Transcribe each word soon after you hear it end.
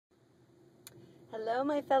Hello,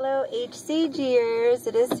 my fellow HCGers.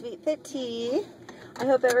 It is Sweet Fit Tea. I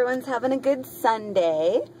hope everyone's having a good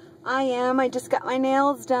Sunday. I am. I just got my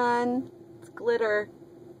nails done. It's glitter.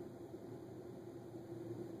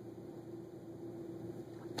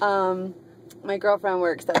 My girlfriend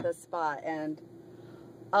works at this spot, and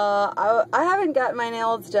I haven't gotten my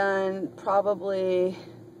nails done probably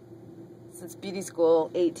since beauty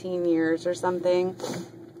school, 18 years or something.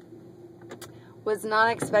 Was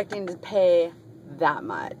not expecting to pay that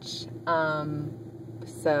much.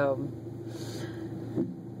 So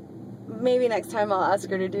maybe next time I'll ask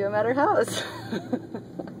her to do them at her house.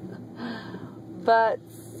 But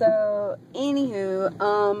so anywho,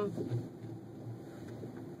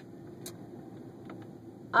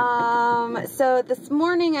 so this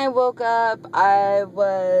morning I woke up, I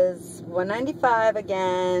was 195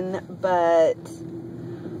 again, but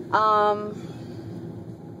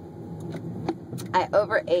I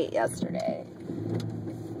overate yesterday.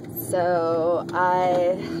 So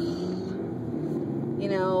I,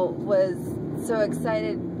 was so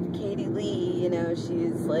excited. Katie Lee,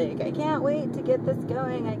 she's like, I can't wait to get this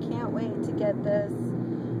going. I can't wait to get this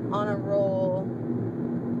on a roll.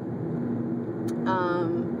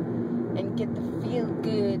 And get the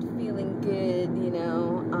feeling good,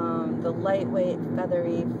 the lightweight,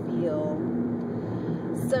 feathery feel.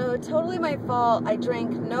 So totally my fault. I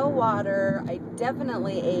drank no water. I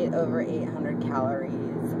definitely ate over 800 calories.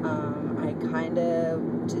 I kind of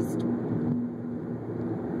just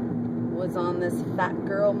was on this fat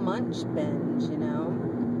girl munch binge,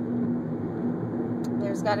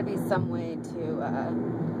 There's got to be some way to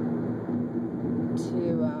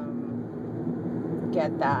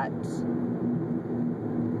get that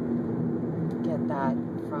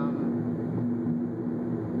from,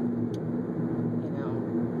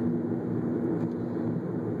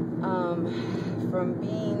 from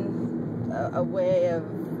being a way of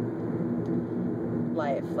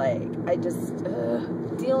life. Like, I just,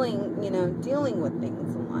 dealing with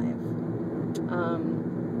things in life.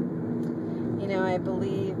 I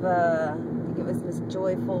believe, I think it was Miss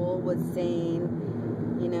Joyful was saying,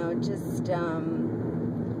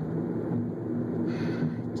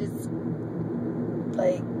 just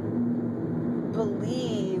like,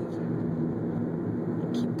 believe,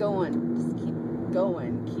 keep going, just keep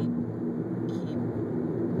going,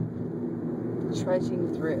 keep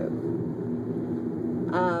trudging through.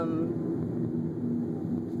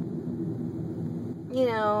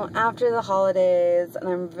 After the holidays, and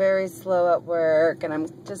I'm very slow at work, and I'm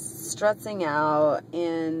just stressing out,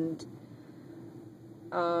 and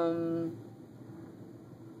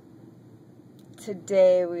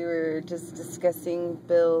today we were just discussing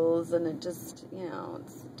bills, and it just,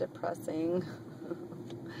 it's depressing.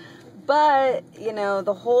 But,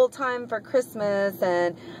 the whole time for Christmas,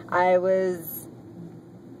 and I was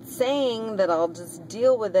saying that I'll just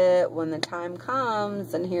deal with it when the time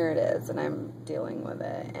comes, and here it is, and I'm dealing with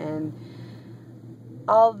it. And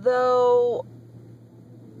although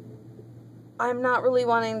I'm not really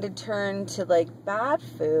wanting to turn to like bad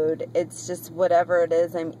food, it's just whatever it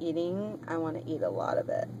is I'm eating, I want to eat a lot of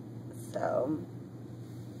it. So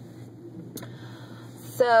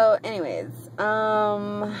anyways,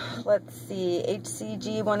 let's see,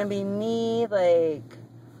 HCG wannabe me, like,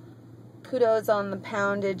 kudos on the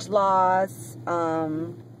poundage loss.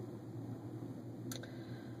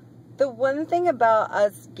 The one thing about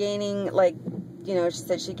us gaining, like, she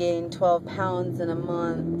said she gained 12 pounds in a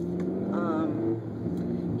month.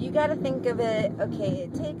 You got to think of it, okay,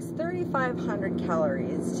 it takes 3,500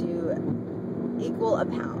 calories to equal a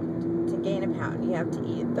pound. To gain a pound, you have to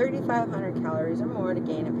eat 3,500 calories or more to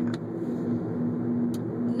gain a pound.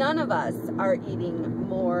 None of us are eating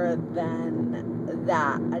more than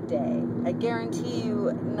that a day. I guarantee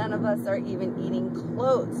you none of us are even eating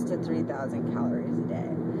close to 3,000 calories a day.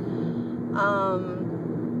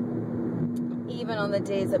 Even on the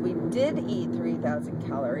days that we did eat 3,000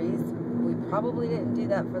 calories, we probably didn't do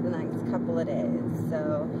that for the next couple of days.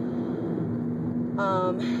 So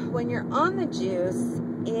when you're on the juice,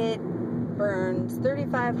 it burns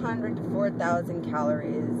 3,500 to 4,000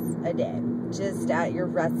 calories a day, just at your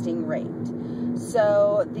resting rate.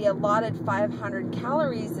 So the allotted 500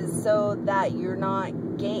 calories is so that you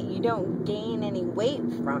don't gain any weight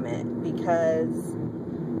from it, because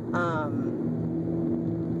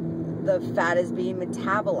the fat is being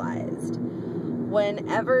metabolized.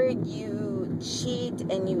 Whenever you cheat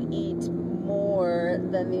and you eat more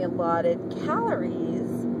than the allotted calories,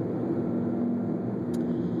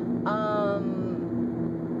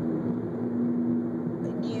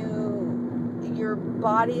 your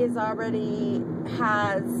body is already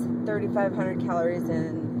has 3,500 calories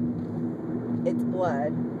in it's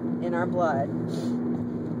blood, in our blood.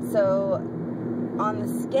 So on the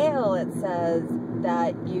scale it says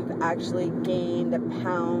that you've actually gained a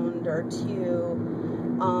pound or 2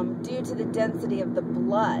 due to the density of the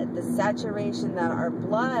blood, the saturation that our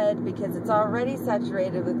blood, because it's already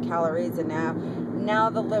saturated with calories, and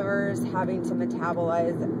now the liver's having to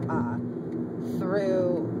metabolize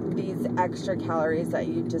through these extra calories that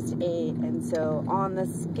you just ate. And so on the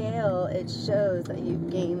scale it shows that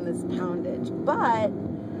you've gained this poundage. But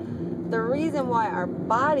the reason why our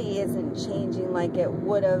body isn't changing like it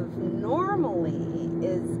would have normally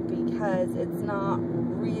is because it's not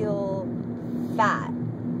real fat.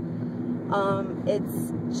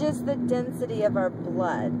 It's just the density of our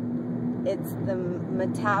blood. It's the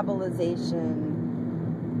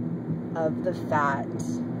metabolization of the fat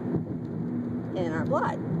in our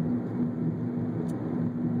blood.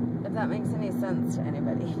 If that makes any sense to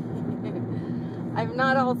anybody. I'm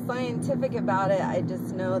not all scientific about it. I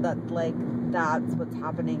just know that, like, that's what's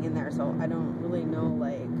happening in there. So I don't really know,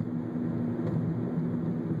 like,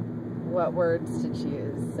 what words to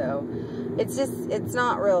choose. So it's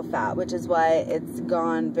not real fat, which is why it's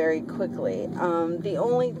gone very quickly. The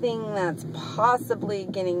only thing that's possibly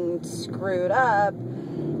getting screwed up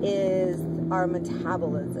is our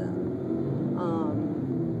metabolism,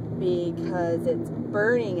 because it's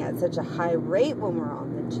burning at such a high rate when we're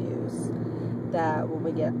on the juice, that when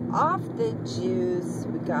we get off the juice,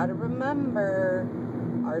 we got to remember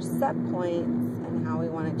our set points and how we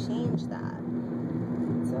want to change that.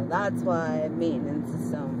 So that's why maintenance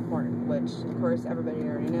is so important, which of course everybody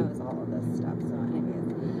already knows all of this stuff. So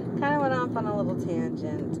anyways, kind of went off on a little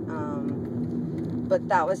tangent, but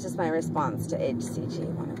that was just my response to HCG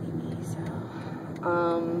Wanna Be Me. So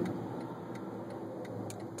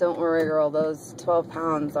don't worry, girl, those 12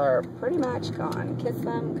 pounds are pretty much gone. Kiss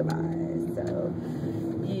them goodbye. So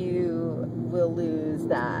you will lose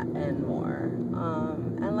that and more.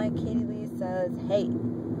 And like Katie Lee says, hey,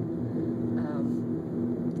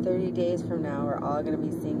 30 days from now, we're all going to be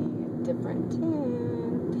singing a different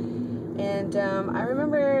tune. And I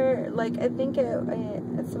remember, like, I think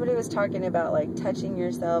somebody was talking about, like, touching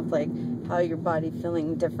yourself, like, how your body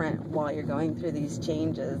feeling different while you're going through these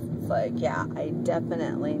changes. It's like, yeah, I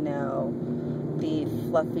definitely know the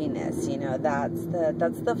fluffiness, you know, that's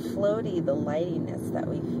the floaty, the lightiness that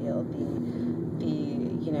we feel, the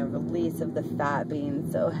you know, release of the fat being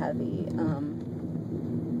so heavy.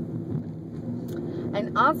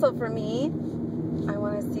 And also for me, I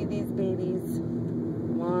want to see these babies.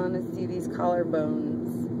 Want to see these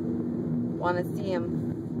collarbones. Want to see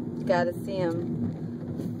them. Got to see them.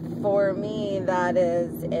 For me, that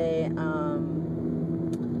is a,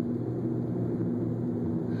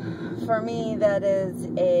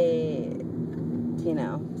 you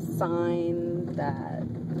know, sign that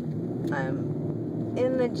I'm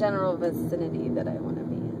in the general vicinity that I want to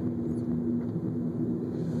be in.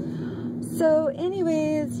 So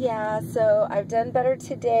anyways, yeah, so I've done better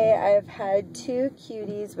today. I've had 2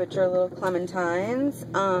 cuties, which are little clementines,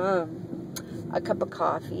 a cup of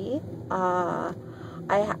coffee. I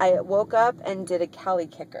woke up and did a Cali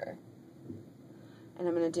kicker. And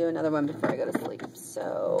I'm going to do another one before I go to sleep.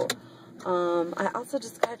 So I also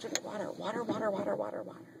just got to drink water.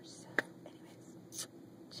 So